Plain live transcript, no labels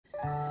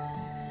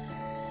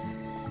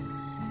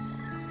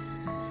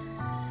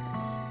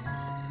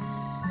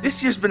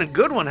This year's been a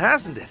good one,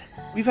 hasn't it?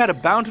 We've had a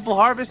bountiful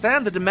harvest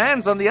and the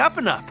demand's on the up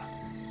and up.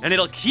 And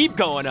it'll keep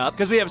going up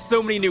because we have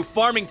so many new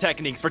farming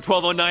techniques for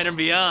 1209 and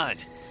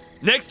beyond.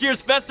 Next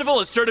year's festival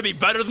is sure to be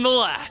better than the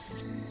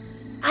last.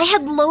 I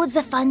had loads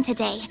of fun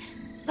today,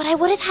 but I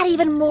would have had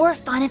even more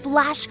fun if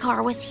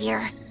Lashkar was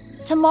here.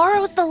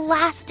 Tomorrow's the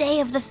last day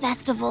of the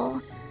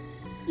festival.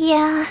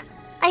 Yeah,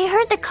 I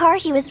heard the car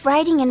he was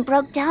riding in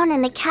broke down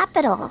in the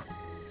capital.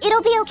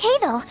 It'll be okay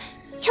though.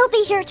 He'll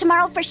be here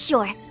tomorrow for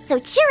sure, so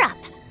cheer up.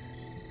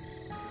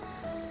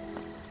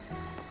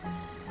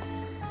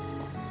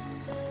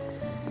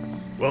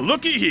 Well,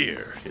 looky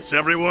here. It's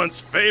everyone's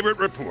favorite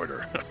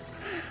reporter.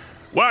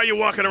 Why are you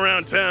walking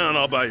around town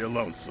all by your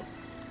lonesome?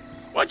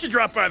 Why don't you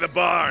drop by the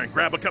bar and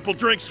grab a couple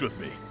drinks with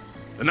me?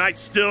 The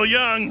night's still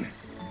young.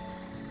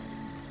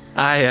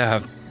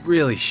 I,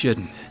 really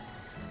shouldn't.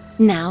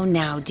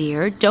 Now,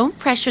 dear, don't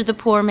pressure the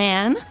poor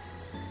man.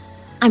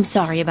 I'm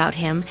sorry about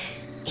him.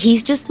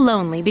 He's just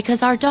lonely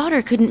because our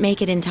daughter couldn't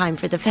make it in time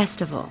for the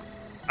festival.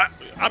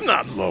 I'm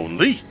not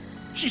lonely.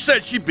 She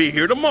said she'd be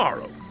here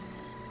tomorrow.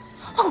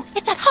 Oh,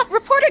 it's that hot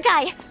reporter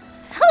guy!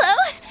 Hello!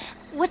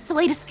 What's the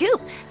latest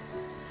scoop?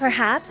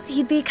 Perhaps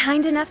he'd be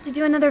kind enough to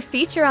do another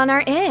feature on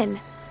our inn.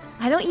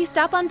 Why don't you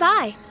stop on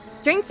by?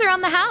 Drinks are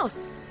on the house.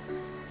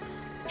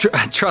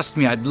 Trust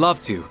me, I'd love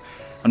to.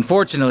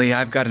 Unfortunately,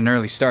 I've got an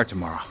early start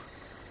tomorrow.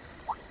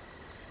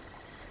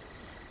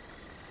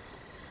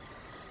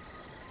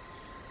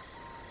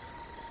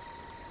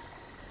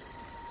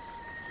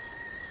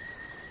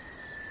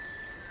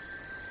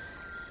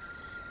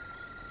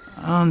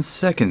 On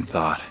second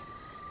thought,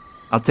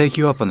 I'll take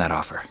you up on that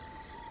offer.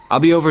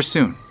 I'll be over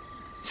soon.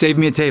 Save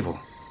me a table.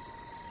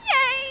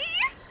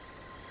 Yay!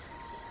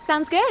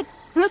 Sounds good.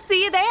 We'll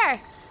see you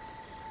there.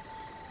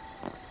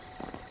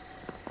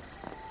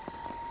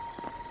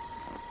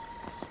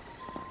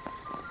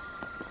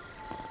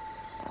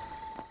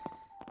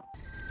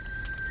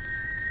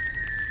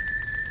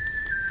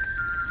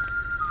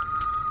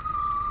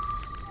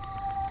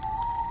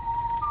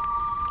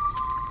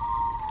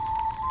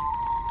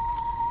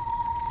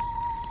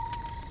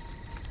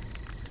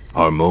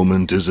 Our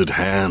moment is at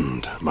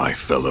hand, my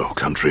fellow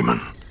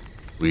countrymen.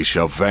 We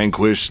shall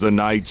vanquish the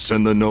knights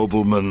and the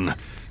noblemen,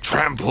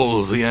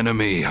 trample the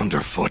enemy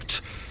underfoot,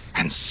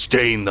 and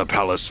stain the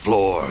palace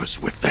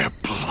floors with their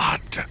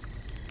blood.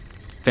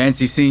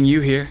 Fancy seeing you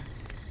here.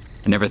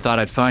 I never thought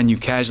I'd find you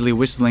casually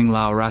whistling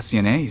La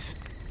Raciones.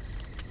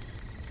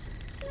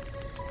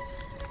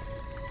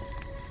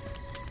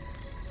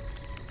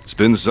 It's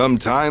been some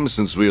time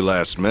since we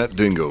last met,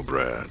 Dingo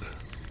Brad.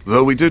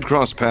 Though we did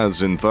cross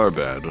paths in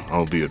Tharbad,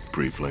 albeit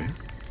briefly.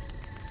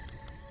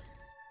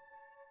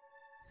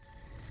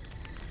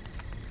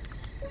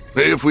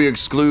 If we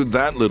exclude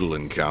that little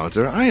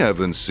encounter, I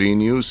haven't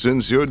seen you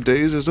since your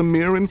days as a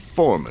mere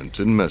informant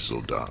in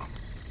Messeldom.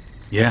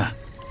 Yeah,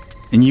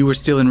 and you were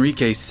still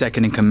Enrique's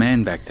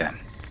second-in-command back then.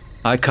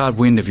 I caught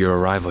wind of your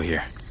arrival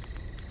here.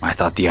 I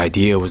thought the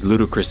idea was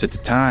ludicrous at the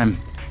time,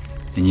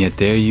 and yet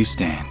there you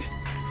stand.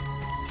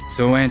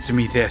 So answer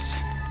me this.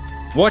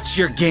 What's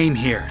your game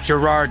here,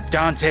 Gerard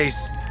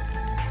Dantes?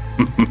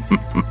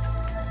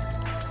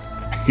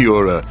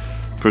 You're a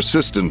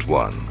persistent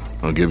one,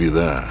 I'll give you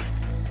that.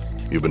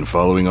 You've been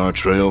following our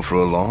trail for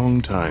a long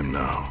time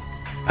now.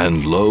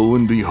 And lo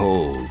and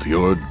behold,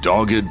 your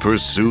dogged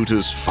pursuit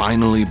has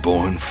finally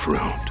borne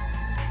fruit.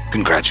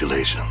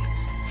 Congratulations.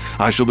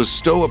 I shall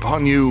bestow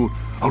upon you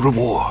a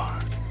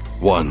reward.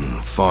 One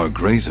far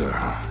greater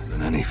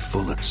than any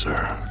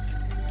Pulitzer.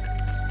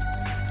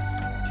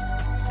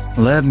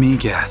 Let me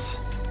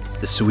guess.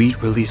 The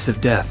sweet release of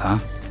death, huh?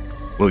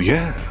 Well,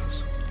 yes.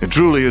 It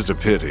truly is a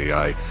pity.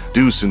 I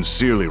do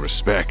sincerely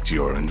respect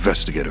your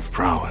investigative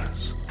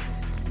prowess.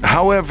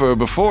 However,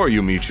 before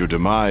you meet your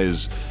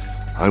demise,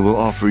 I will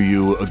offer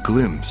you a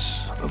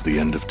glimpse of the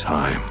end of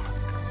time.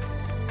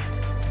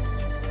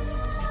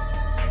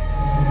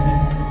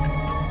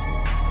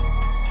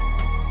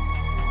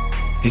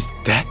 Is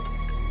that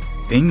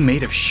thing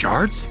made of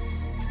shards?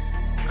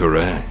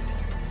 Correct.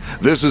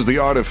 This is the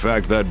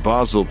artifact that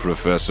Basel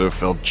professor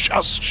fell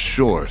just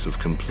short of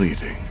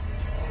completing.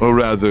 Or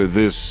rather,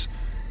 this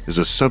is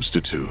a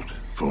substitute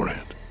for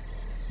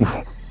it.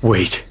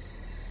 Wait.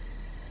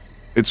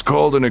 It's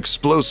called an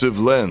explosive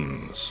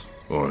lens,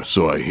 or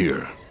so I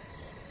hear.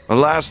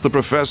 Alas, the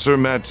professor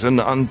met an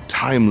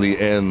untimely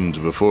end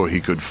before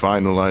he could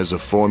finalize a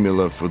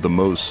formula for the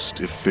most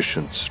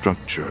efficient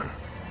structure.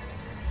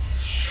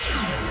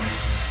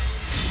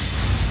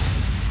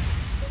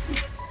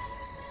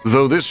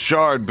 Though this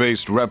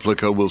shard-based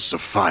replica will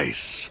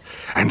suffice,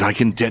 and I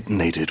can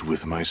detonate it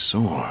with my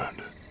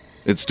sword.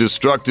 Its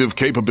destructive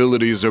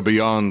capabilities are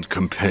beyond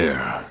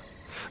compare.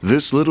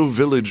 This little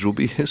village will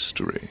be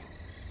history.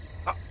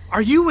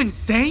 Are you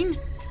insane?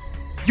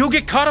 You'll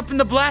get caught up in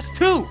the blast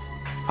too!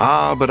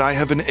 Ah, but I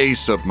have an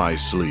ace up my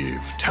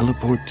sleeve.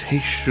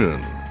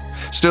 Teleportation.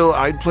 Still,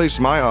 I'd place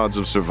my odds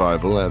of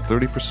survival at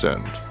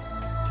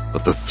 30%.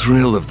 But the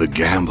thrill of the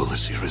gamble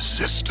is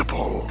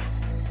irresistible.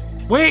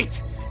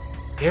 Wait!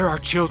 There are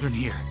children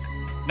here.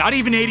 Not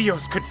even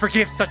Adios could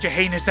forgive such a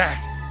heinous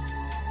act.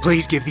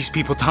 Please give these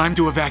people time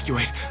to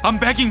evacuate. I'm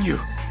begging you.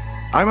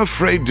 I'm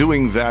afraid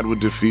doing that would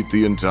defeat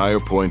the entire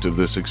point of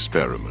this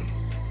experiment.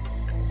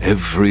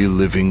 Every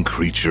living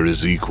creature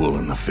is equal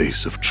in the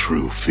face of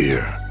true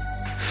fear.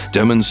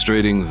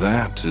 Demonstrating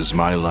that is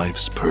my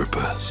life's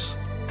purpose.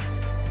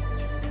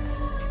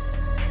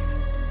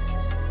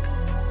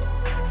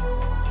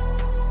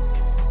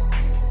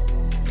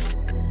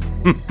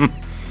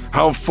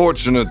 How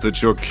fortunate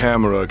that your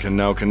camera can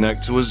now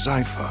connect to a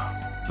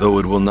Zypher, though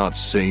it will not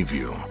save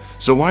you.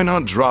 So why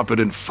not drop it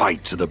and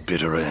fight to the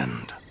bitter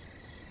end?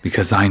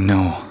 Because I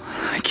know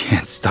I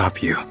can't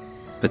stop you.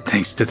 But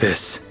thanks to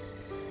this,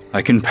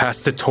 I can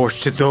pass the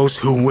torch to those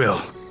who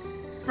will.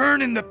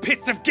 Burn in the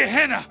pits of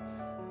Gehenna!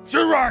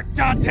 Gerard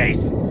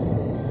Dantes!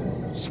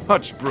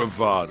 Such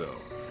bravado.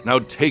 Now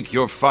take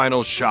your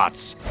final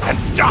shots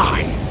and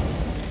die!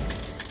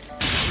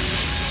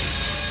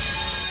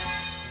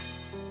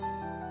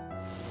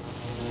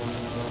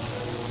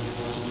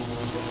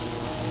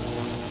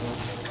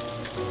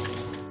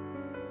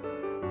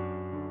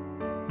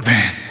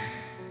 Van.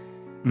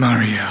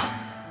 Mariel.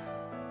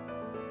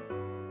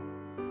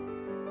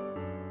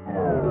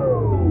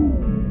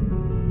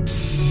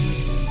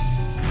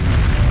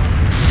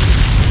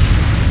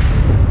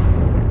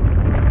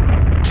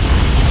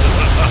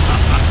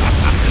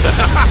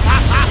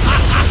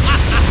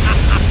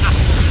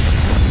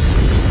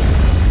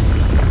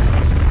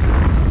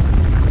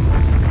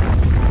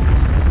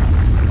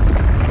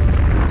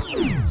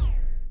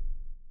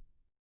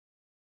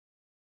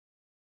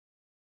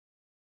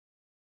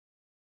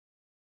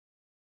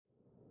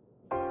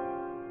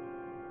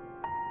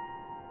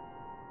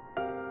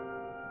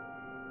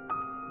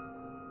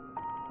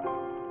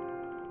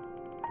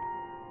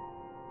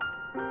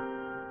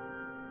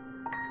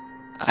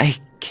 I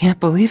can't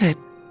believe it.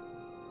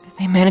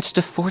 They managed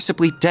to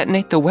forcibly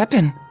detonate the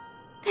weapon.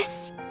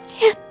 This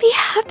can't be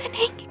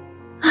happening.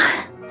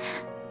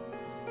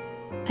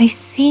 I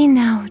see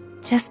now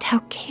just how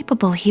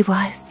capable he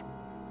was.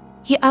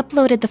 He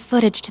uploaded the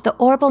footage to the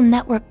Orbal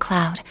network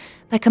cloud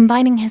by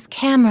combining his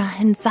camera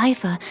and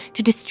Zypher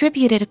to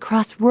distribute it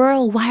across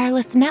rural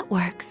wireless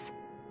networks.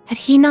 Had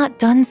he not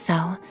done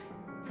so,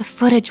 the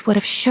footage would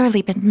have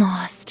surely been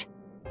lost.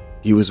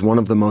 He was one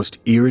of the most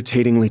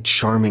irritatingly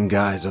charming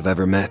guys I've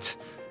ever met.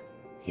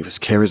 He was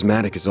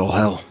charismatic as all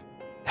hell.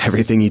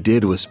 Everything he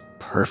did was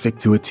perfect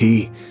to a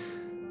T,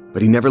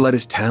 but he never let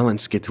his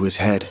talents get to his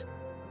head.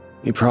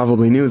 He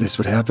probably knew this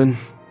would happen,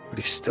 but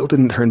he still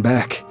didn't turn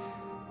back.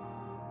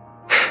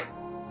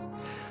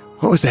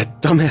 What was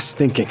that dumbass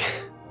thinking?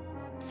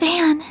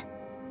 Van.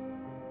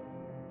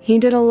 He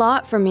did a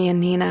lot for me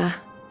and Nina.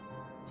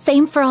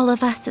 Same for all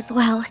of us as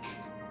well.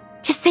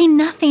 To say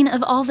nothing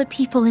of all the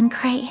people in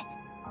Cray.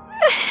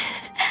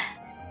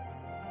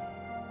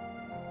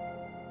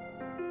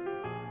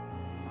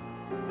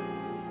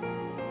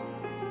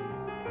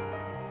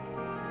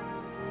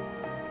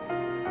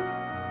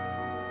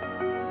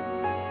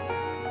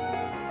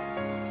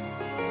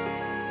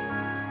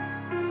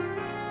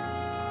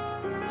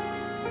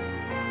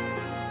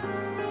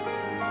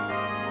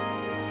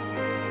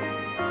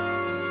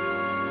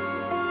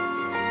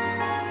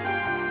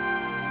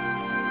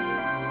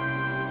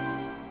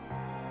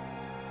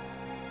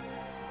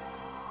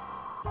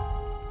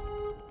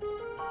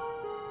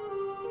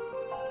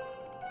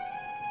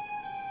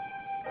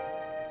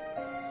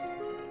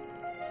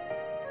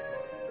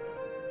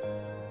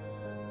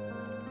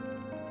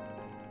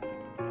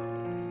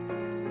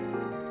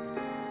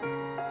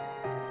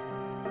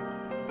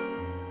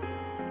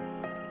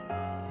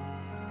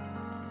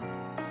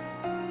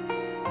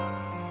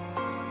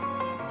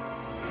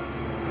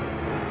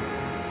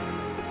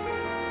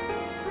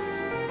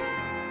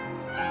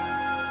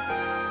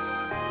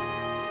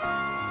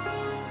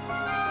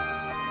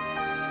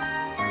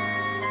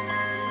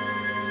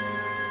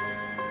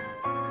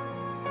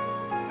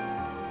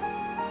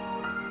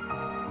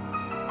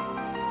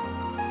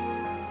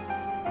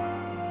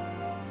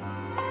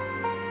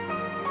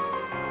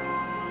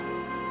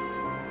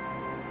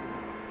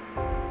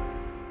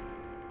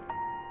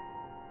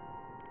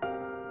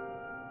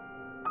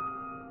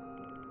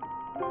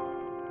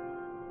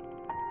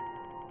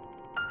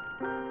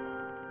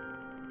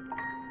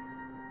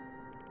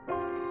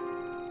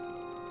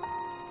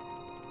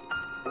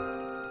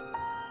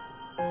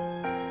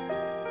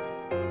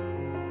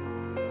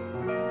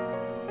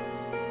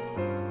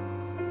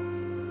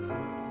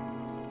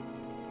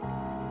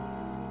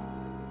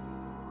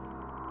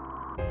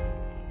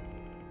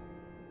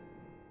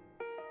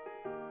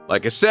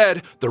 Like I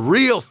said, the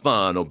real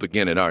fun will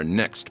begin at our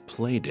next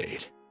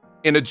playdate.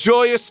 In a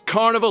joyous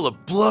carnival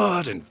of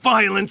blood and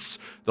violence,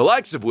 the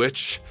likes of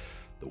which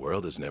the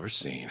world has never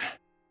seen.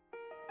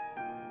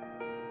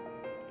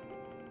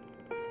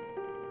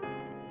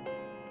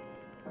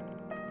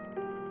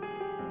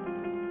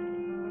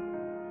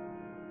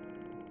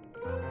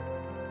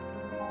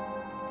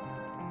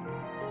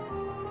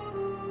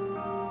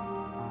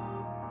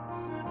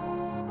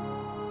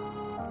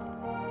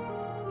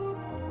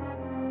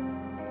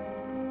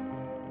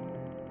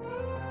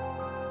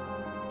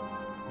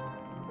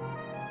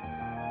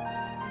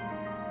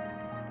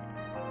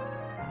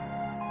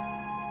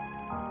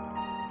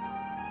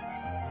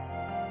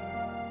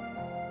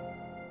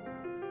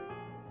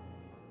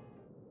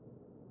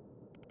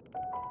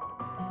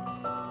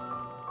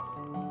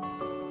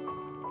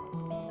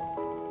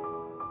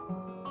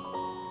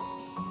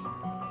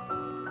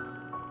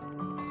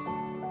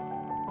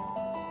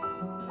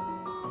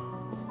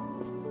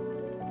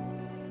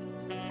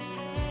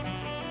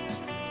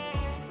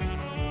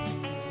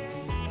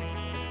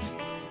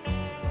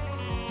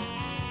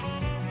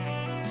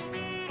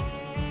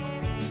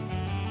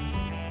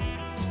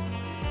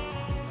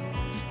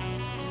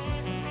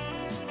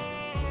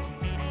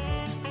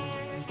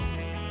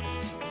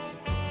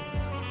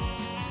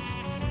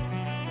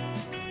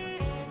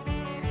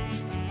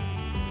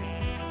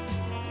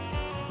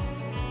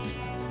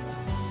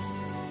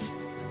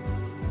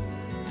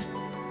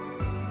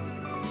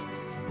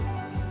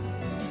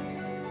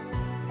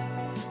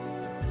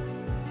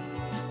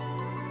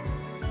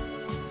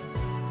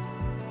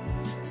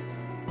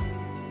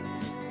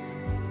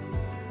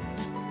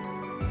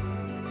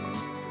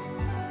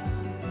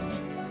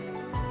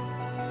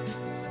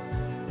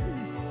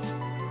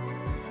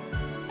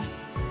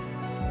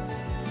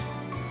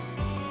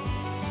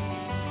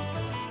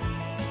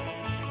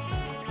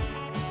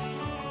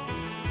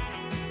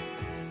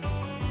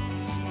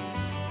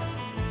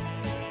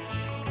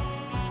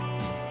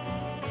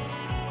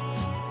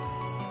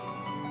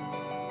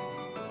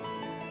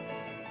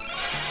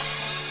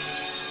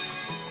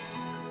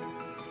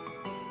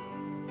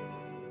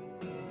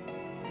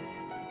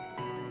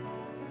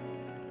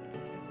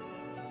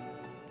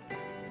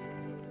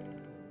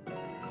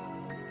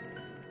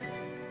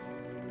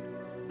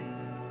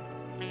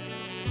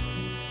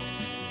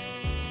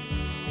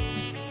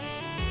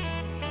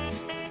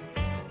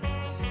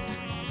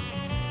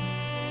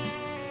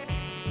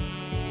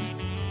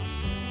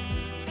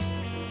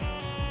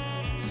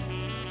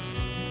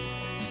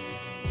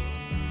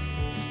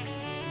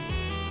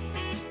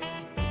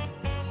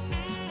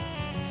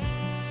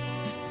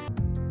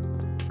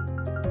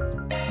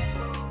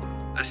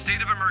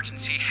 state of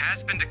emergency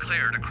has been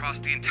declared across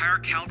the entire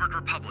Calvard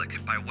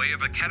Republic by way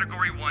of a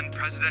Category 1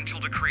 presidential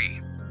decree.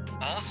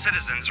 All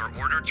citizens are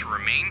ordered to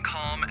remain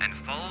calm and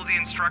follow the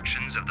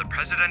instructions of the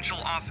presidential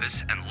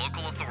office and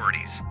local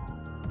authorities.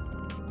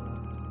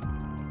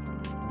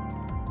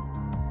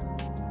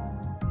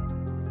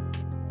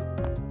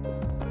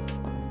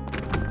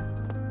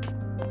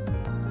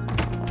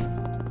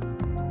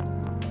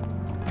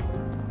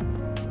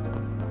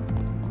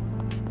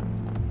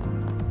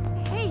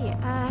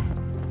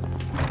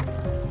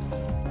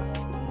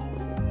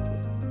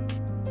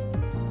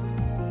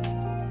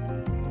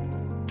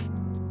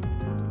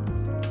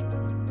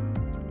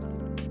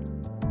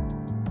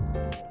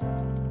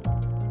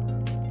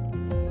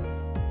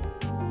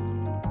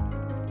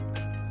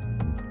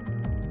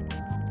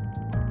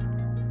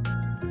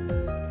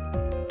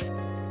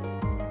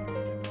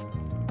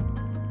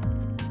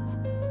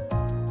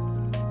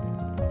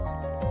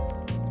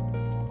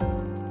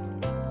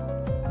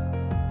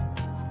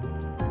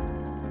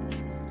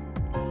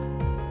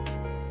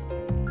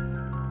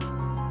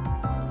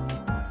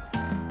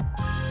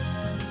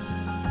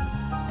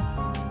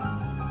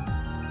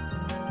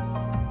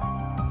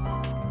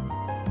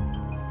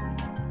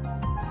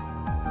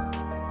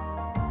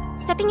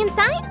 Stepping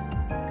inside?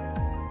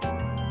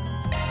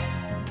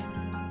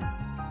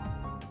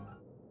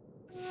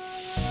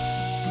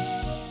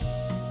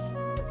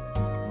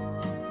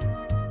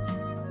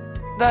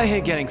 I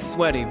hate getting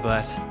sweaty,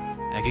 but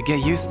I could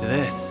get used to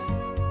this.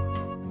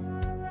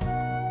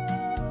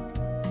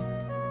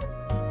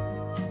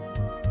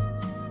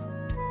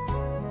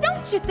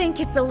 Don't you think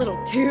it's a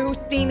little too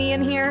steamy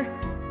in here?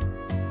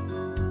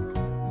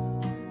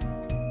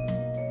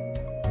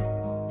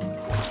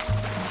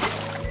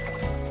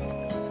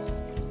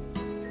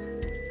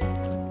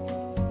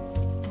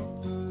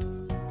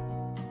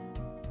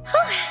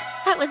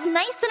 That was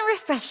nice and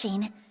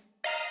refreshing.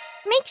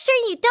 Make sure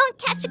you don't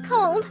catch a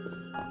cold.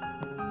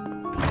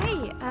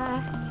 Hey,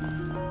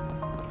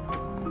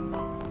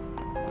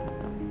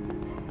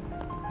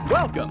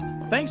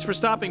 Welcome. Thanks for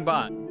stopping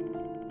by.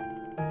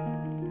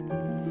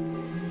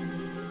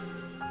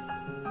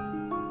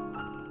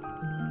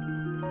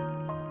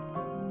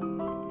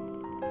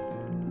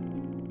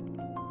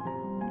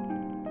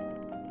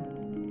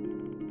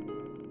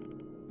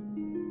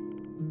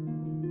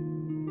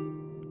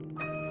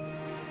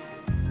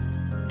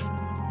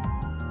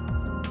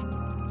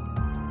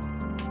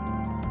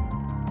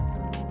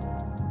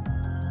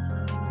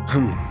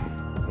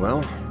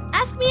 Well?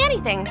 ask me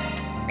anything.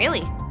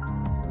 Really.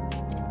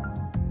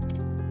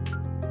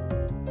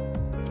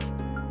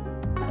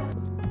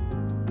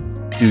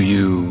 Do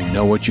you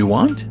know what you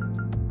want?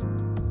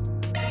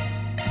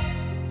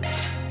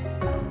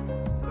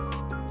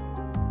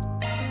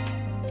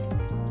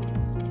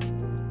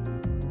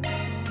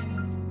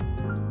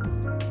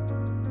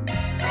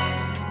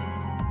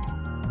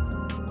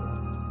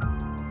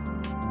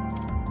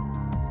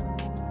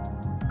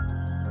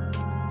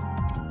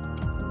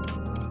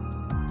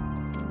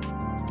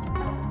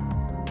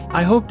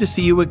 I hope to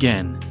see you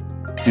again.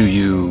 Do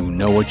you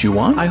know what you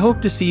want? I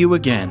hope to see you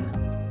again.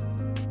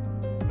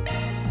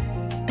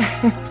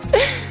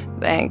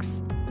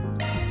 Thanks.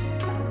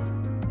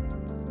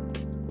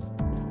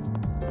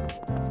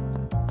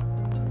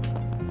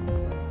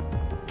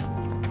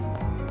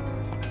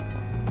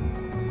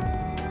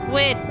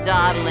 Quit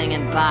dawdling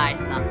and buy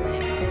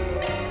something.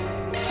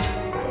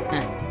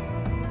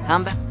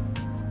 Come back.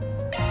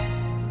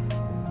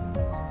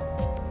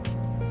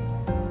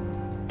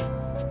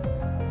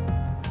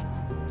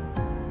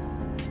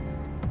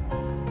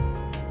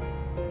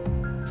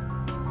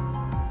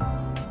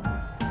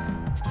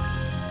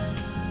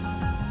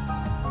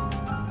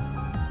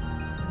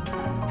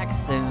 Back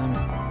soon.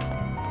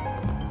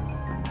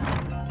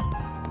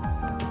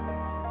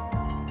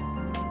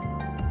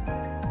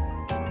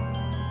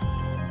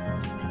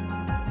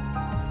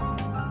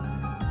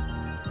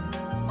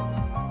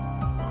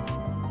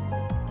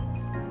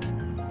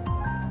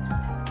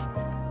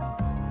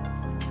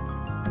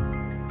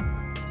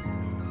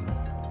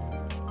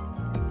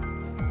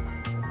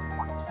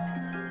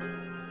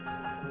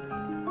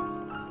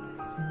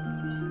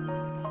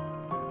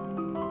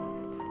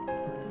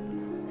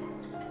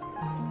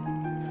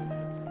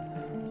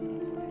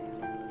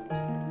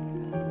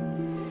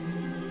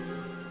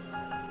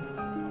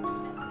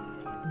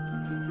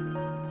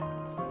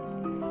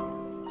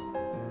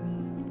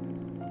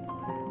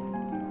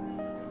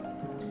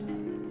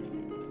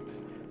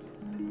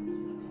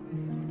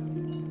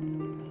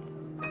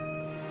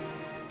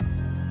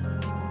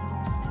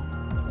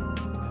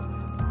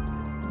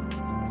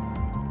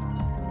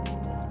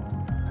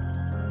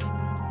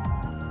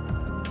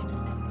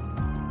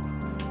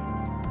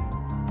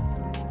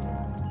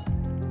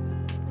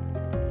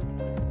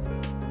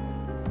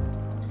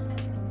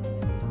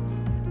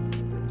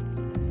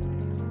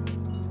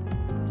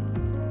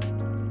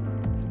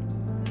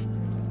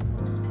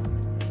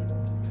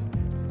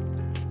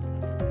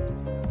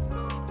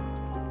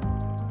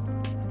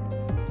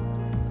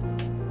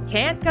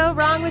 Can't go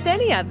wrong with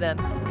any of them.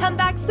 Come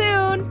back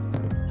soon.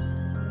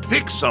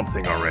 Pick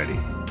something already.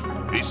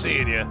 Be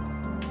seeing you.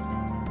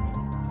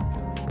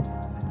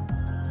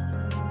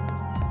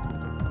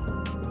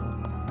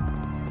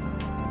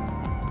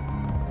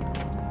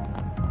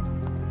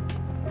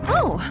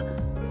 Oh,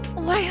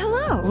 why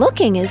hello.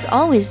 Looking is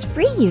always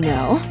free, you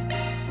know.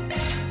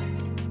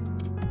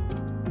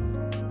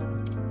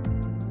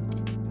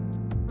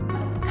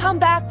 Come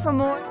back for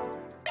more.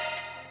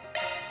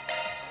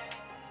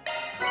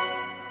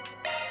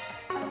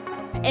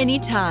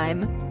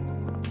 Anytime.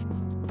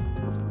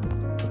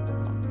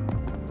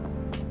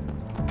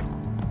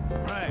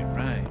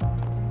 Right.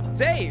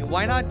 Say,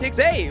 why not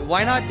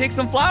take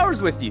some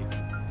flowers with you?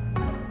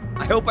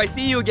 I hope I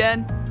see you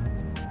again.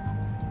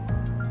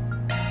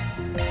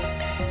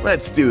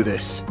 Let's do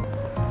this.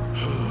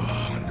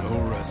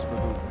 No rest for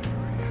the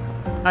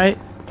weary.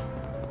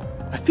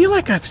 I feel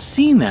like I've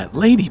seen that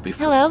lady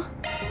before. Hello.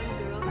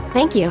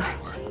 Thank you.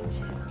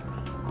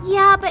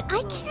 Yeah, but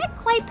I can't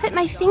quite put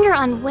my finger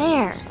on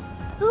where.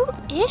 Who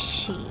is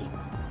she?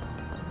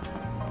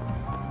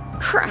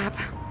 Crap.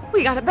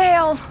 We gotta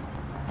bail.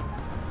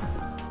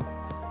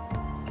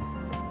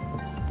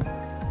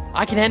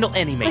 I can handle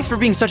any mate. Thanks for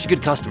being such a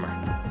good customer.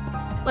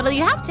 What'll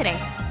you have today?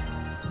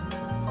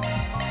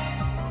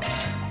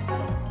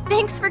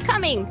 Thanks for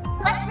coming.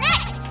 What's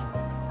next?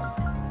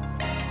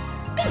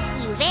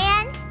 Thank you,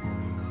 Van.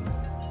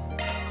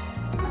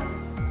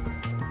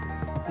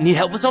 Need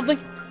help with something?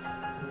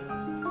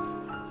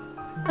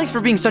 Thanks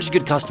for being such a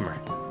good customer.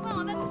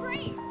 Oh, that's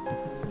great.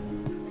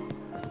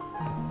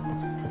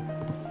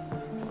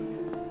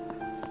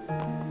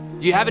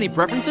 Do you have any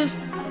preferences?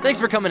 Thanks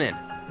for coming in.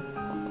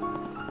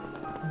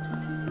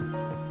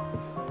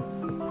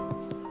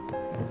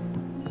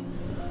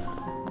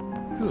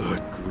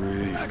 Good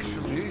grief.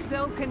 Actually,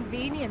 so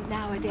convenient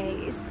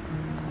nowadays.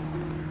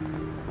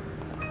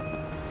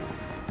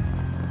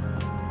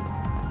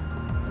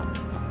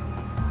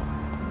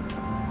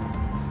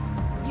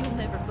 You'll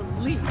never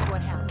believe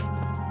what happened.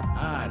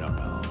 I don't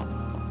know.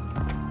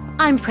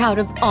 I'm proud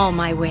of all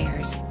my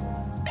wares.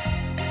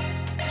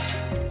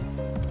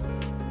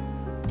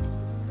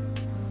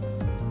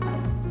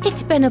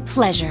 It's been a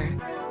pleasure.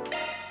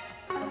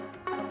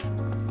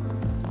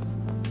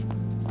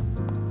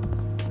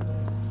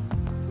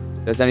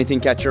 Does anything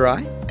catch your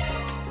eye?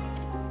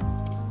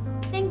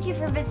 Thank you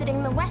for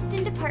visiting the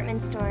Weston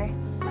Department Store.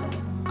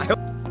 I hope.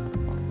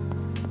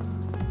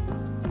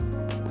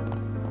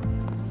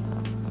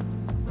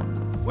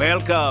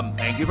 Welcome.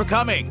 Thank you for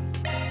coming.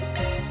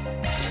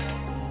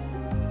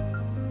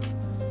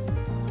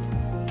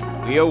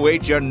 We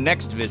await your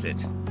next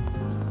visit.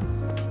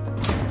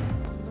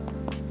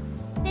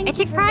 I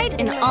take pride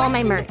in all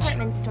my merch.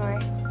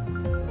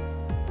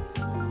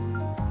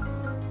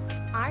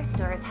 Our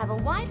stores have a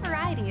wide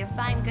variety of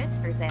fine goods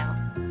for sale.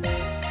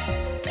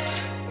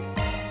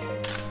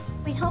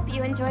 We hope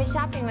you enjoy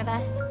shopping with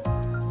us.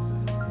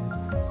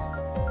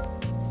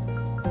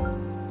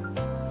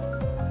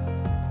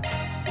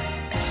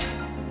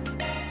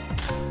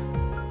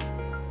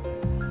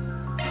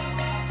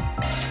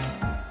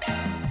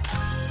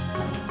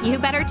 You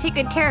better take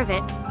good care of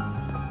it.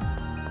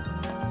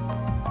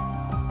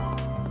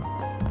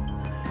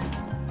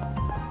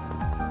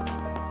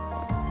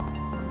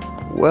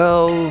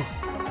 Well...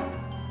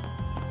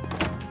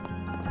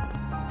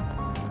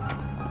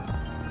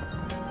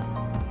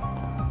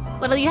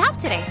 What'll you have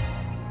today?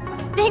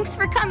 Thanks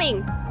for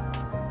coming.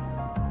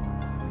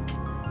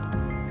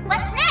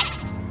 What's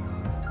next?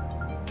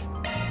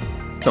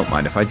 Don't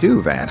mind if I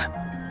do, Van.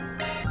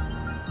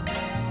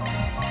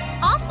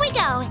 Off we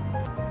go.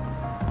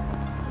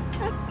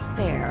 That's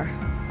fair.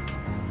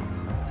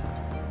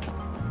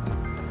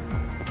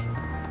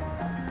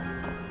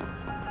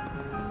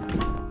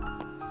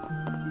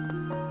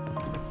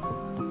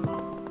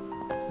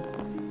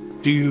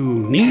 Do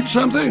you need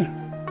something?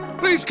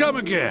 Please come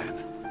again.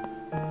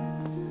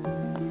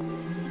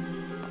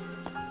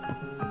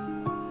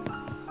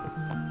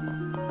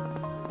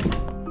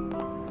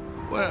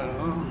 Well...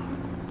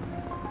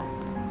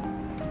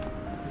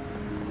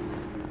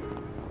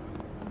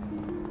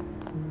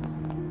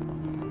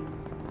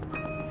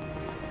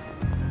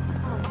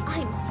 Oh,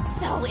 I'm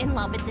so in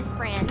love with this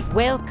brand.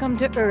 Welcome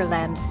to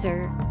Erland,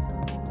 sir.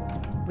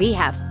 We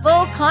have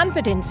full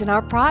confidence in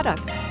our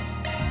products.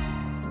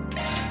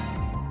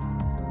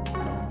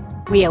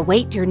 We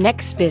await your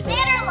next visit.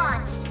 Banner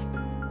launch.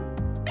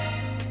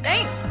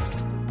 Thanks.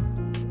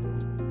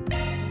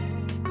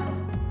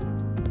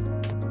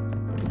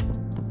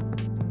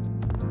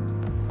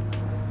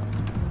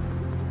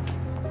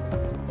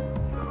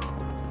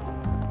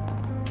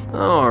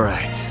 All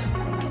right.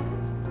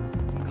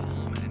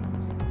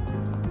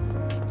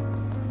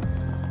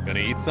 Gonna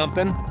eat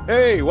something?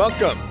 Hey,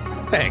 welcome.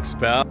 Thanks,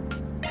 pal.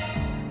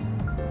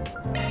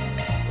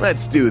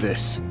 Let's do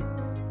this.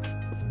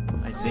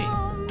 I see.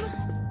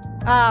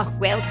 Ah,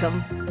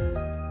 welcome.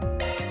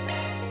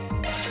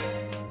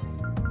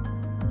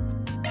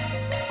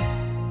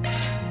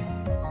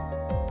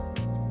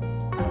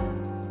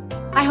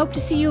 I hope to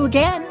see you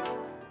again.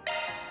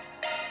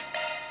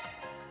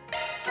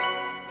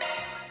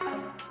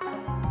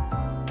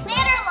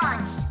 Banner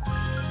launch.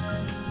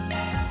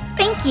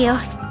 Thank Thank you.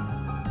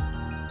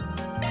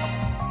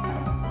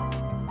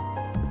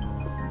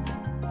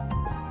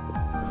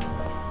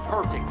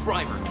 Perfect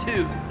driver,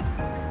 too.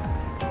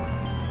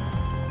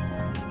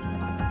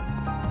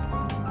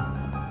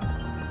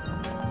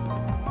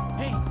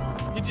 Hey,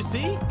 did you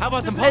see? How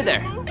about some pay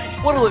there?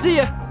 What'll it see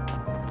ya?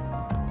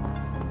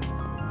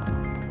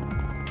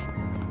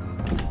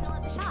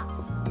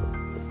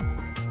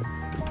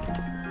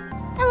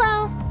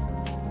 Hello.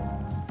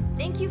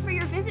 Thank you for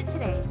your visit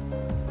today.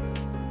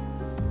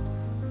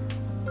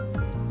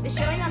 The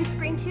showing on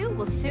screen 2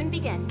 will soon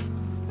begin.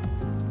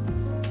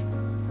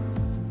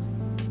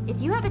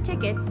 If you have a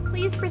ticket,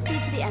 please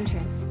proceed to the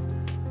entrance.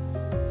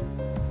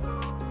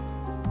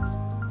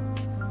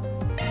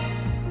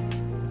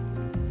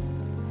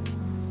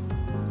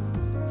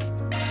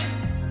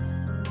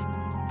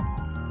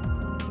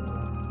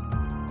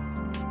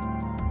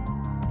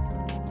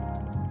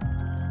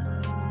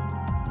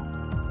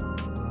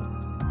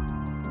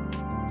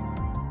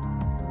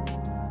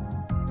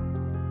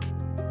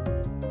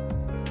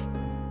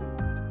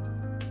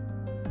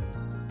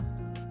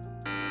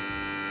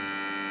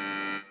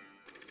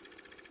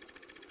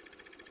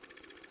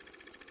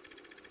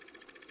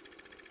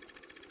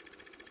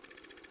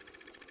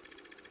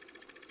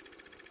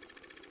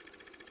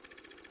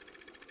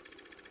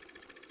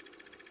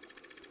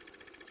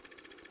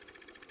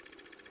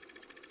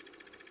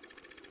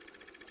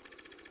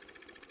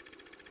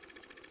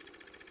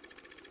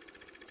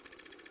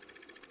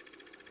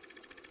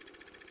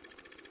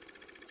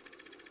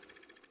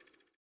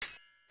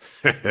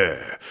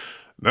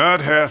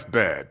 Not half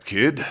bad,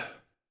 kid.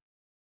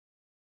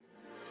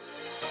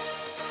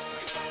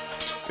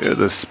 You're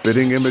the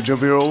spitting image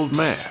of your old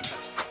man.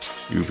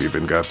 You've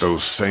even got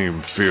those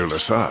same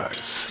fearless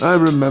eyes. I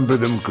remember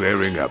them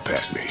glaring up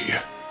at me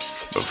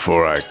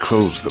before I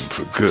closed them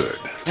for good.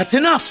 That's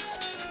enough!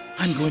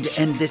 I'm going to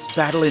end this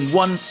battle in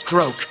one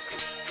stroke.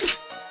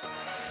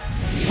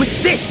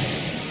 With this!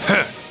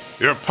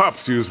 Your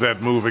pups used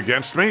that move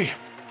against me,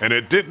 and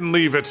it didn't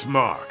leave its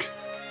mark.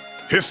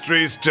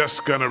 History's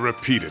just gonna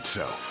repeat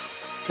itself.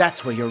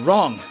 That's where you're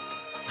wrong.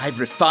 I've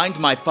refined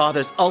my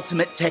father's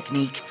ultimate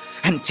technique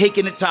and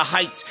taken it to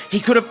heights he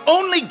could have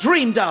only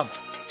dreamed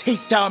of.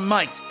 Taste our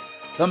might,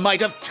 the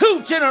might of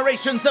 2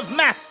 generations of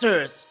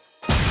masters.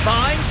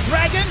 Find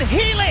Dragon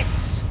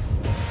Helix!